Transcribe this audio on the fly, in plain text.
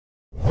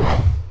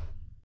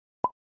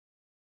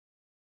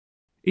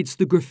It's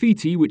the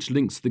graffiti which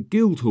links the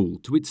Guildhall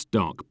to its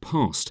dark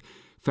past,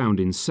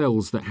 found in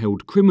cells that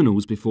held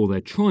criminals before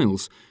their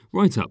trials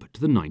right up to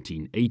the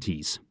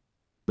 1980s.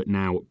 But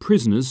now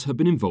prisoners have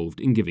been involved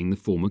in giving the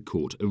former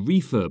court a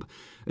refurb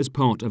as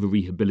part of a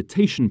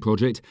rehabilitation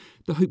project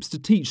that hopes to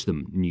teach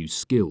them new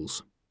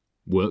skills.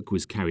 Work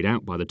was carried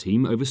out by the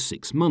team over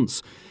 6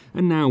 months,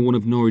 and now one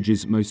of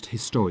Norwich's most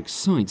historic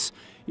sites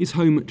is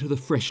home to the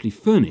freshly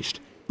furnished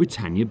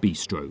Britannia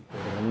Bistro.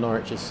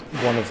 Norwich is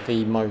one of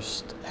the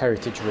most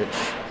heritage-rich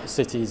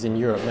cities in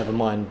Europe, never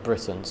mind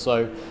Britain.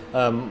 So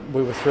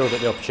we were thrilled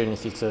at the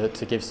opportunity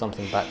to give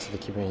something back to the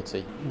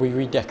community. We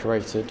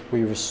redecorated,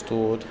 we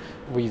restored,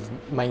 we've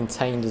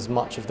maintained as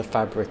much of the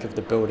fabric of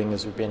the building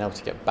as we've been able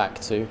to get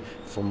back to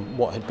from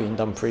what had been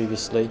done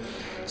previously,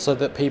 so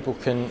that people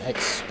can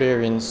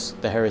experience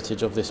the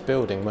heritage of this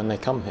building when they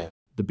come here.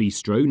 The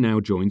bistro now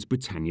joins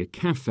Britannia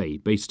Cafe,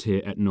 based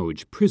here at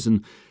Norwich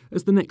Prison,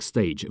 as the next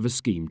stage of a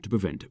scheme to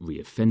prevent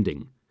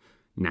reoffending.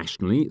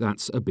 Nationally,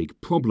 that's a big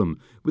problem,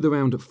 with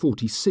around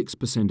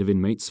 46% of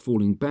inmates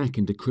falling back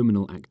into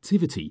criminal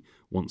activity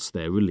once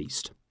they're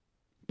released.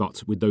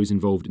 But with those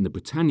involved in the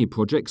Britannia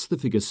projects, the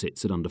figure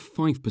sits at under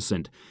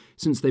 5%,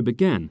 since they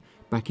began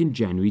back in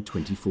January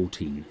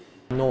 2014.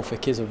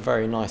 Norfolk is a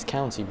very nice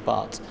county,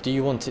 but do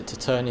you want it to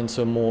turn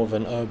into more of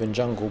an urban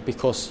jungle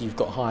because you've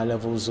got high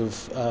levels of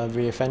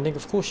reoffending?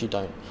 Of course you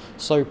don't.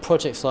 So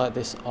projects like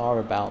this are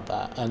about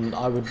that, and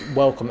I would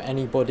welcome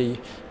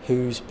anybody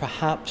who's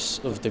perhaps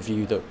of the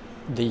view that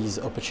these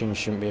opportunities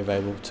shouldn't be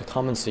available to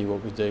come and see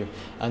what we do,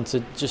 and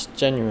to just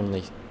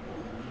genuinely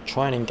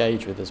try and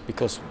engage with us,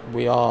 because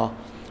we are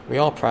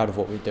proud of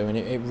what we do, and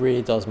it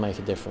really does make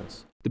a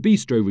difference. The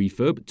bistro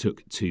refurb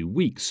took 2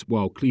 weeks,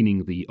 while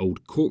cleaning the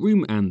old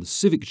courtroom and the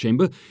civic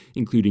chamber,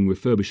 including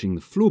refurbishing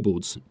the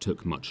floorboards,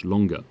 took much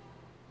longer.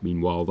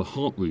 Meanwhile, the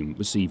heart room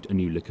received a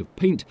new lick of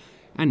paint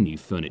and new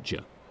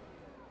furniture.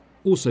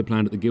 Also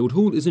planned at the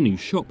Guildhall is a new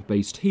shop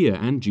based here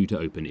and due to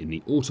open in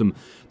the autumn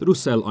that will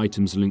sell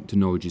items linked to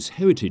Norwich's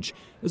heritage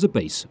as a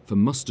base for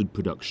mustard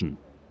production.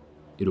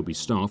 It'll be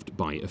staffed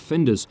by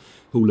offenders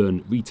who'll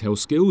learn retail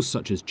skills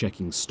such as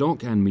checking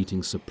stock and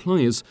meeting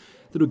suppliers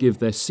that'll give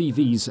their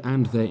CVs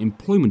and their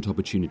employment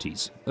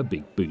opportunities a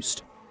big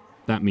boost.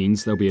 That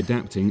means they'll be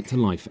adapting to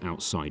life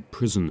outside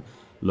prison,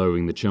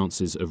 lowering the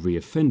chances of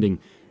reoffending,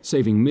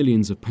 saving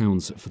millions of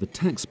pounds for the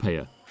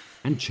taxpayer,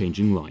 and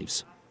changing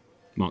lives.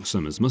 Mark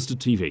Summers, Mustard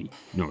TV,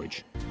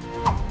 Norwich.